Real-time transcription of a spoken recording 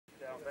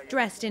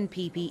Dressed in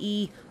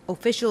PPE,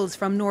 officials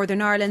from Northern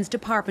Ireland's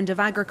Department of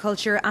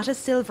Agriculture at a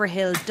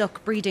Silverhill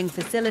duck breeding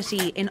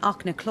facility in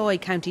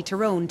Ochnacloy, County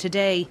Tyrone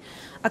today.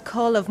 A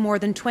cull of more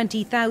than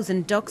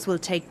 20,000 ducks will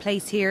take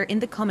place here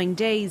in the coming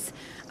days,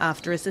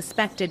 after a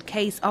suspected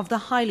case of the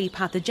highly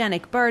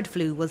pathogenic bird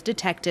flu was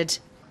detected.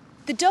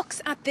 The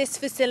ducks at this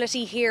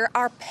facility here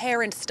are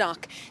parent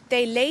stock.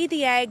 They lay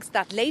the eggs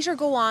that later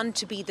go on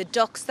to be the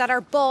ducks that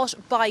are bought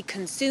by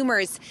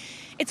consumers.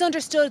 It's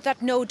understood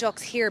that no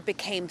ducks here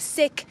became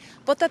sick,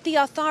 but that the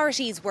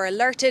authorities were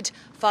alerted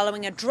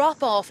following a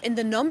drop-off in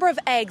the number of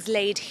eggs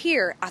laid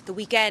here at the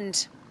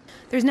weekend.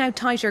 There's now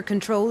tighter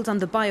controls on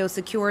the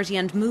biosecurity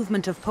and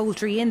movement of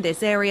poultry in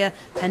this area,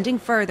 pending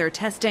further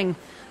testing.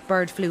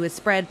 Bird flu is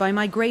spread by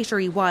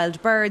migratory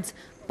wild birds,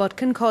 but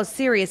can cause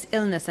serious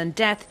illness and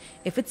death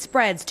if it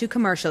spreads to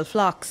commercial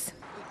flocks.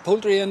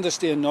 Poultry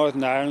industry in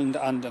Northern Ireland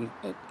and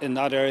in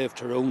that area of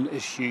Tyrone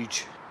is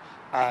huge,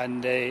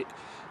 and if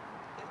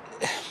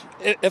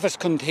it's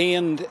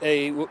contained,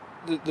 they'll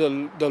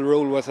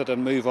roll with it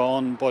and move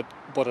on,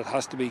 but it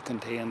has to be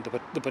contained.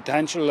 The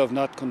potential of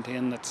not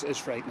containing it is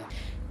frightening.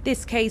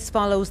 This case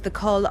follows the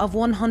cull of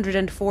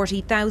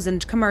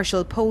 140,000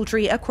 commercial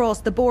poultry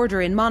across the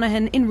border in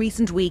Monaghan in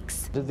recent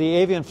weeks. The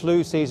avian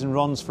flu season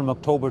runs from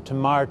October to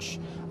March,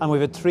 and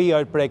we've had 3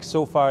 outbreaks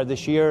so far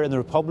this year in the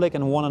Republic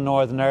and 1 in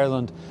Northern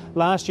Ireland.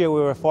 Last year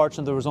we were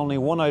fortunate there was only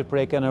 1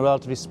 outbreak in a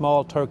relatively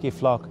small turkey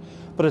flock.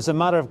 But it's a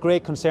matter of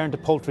great concern to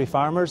poultry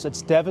farmers.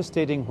 It's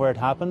devastating where it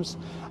happens,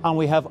 and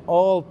we have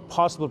all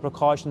possible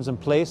precautions in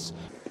place.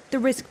 The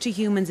risk to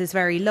humans is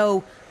very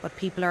low, but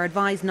people are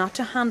advised not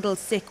to handle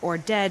sick or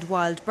dead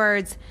wild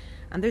birds.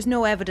 And there's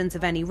no evidence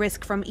of any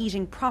risk from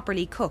eating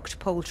properly cooked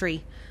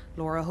poultry.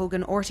 Laura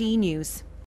Hogan, RTE News.